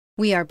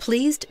We are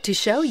pleased to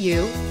show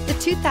you the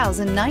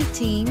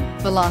 2019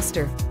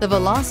 Veloster. The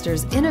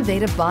Veloster's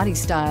innovative body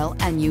style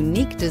and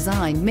unique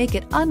design make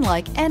it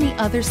unlike any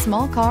other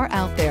small car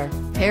out there.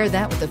 Pair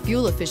that with a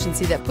fuel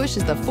efficiency that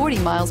pushes the 40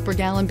 miles per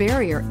gallon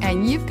barrier,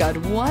 and you've got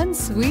one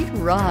sweet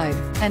ride,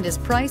 and is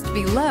priced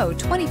below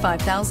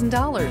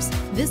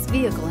 $25,000. This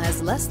vehicle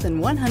has less than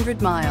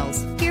 100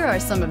 miles. Here are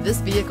some of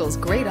this vehicle's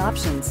great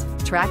options: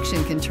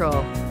 traction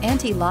control,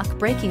 anti-lock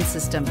braking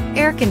system,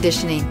 air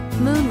conditioning,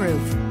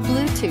 moonroof,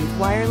 Bluetooth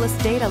wireless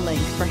data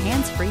link for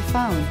hands-free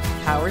phone,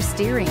 power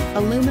steering,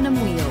 aluminum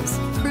wheels,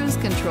 cruise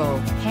control,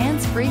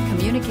 hands-free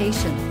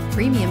communication,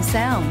 premium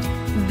sound.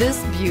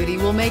 This beauty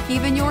will make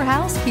even your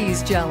house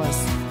keys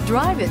jealous.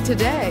 Drive it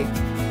today.